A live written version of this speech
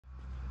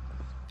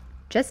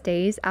Just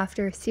days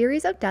after a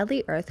series of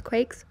deadly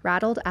earthquakes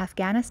rattled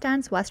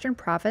Afghanistan's western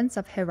province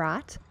of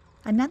Herat,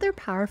 another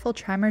powerful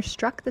tremor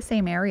struck the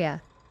same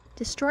area,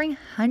 destroying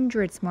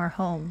hundreds more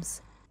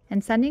homes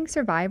and sending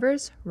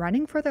survivors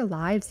running for their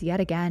lives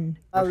yet again.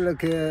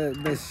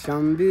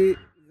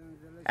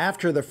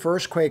 After the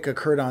first quake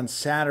occurred on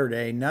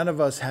Saturday, none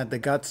of us had the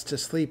guts to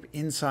sleep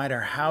inside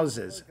our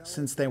houses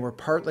since they were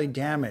partly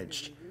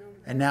damaged,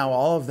 and now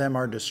all of them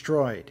are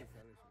destroyed.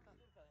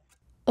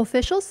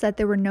 Officials said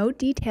there were no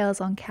details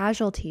on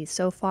casualties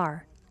so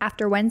far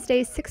after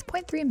Wednesday's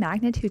 6.3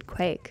 magnitude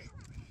quake.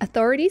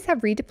 Authorities have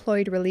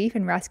redeployed relief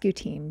and rescue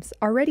teams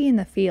already in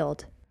the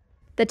field.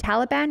 The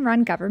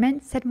Taliban-run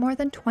government said more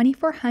than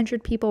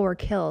 2,400 people were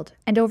killed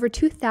and over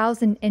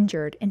 2,000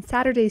 injured in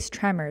Saturday's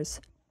tremors,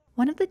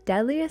 one of the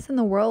deadliest in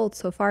the world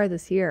so far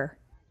this year.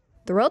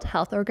 The World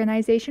Health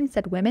Organization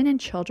said women and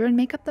children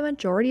make up the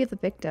majority of the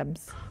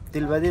victims.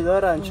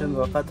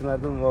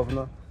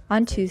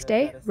 On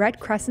Tuesday,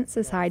 Red Crescent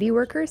Society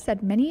workers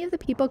said many of the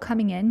people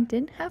coming in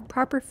didn't have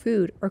proper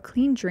food or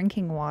clean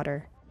drinking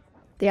water.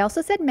 They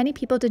also said many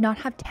people did not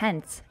have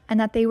tents and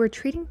that they were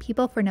treating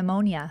people for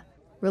pneumonia.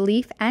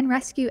 Relief and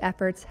rescue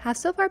efforts have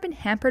so far been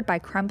hampered by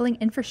crumbling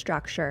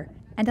infrastructure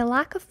and a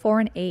lack of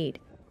foreign aid,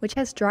 which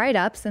has dried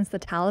up since the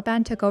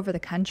Taliban took over the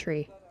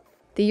country.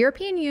 The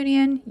European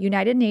Union,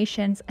 United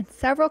Nations, and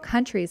several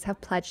countries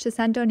have pledged to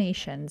send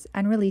donations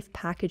and relief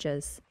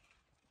packages.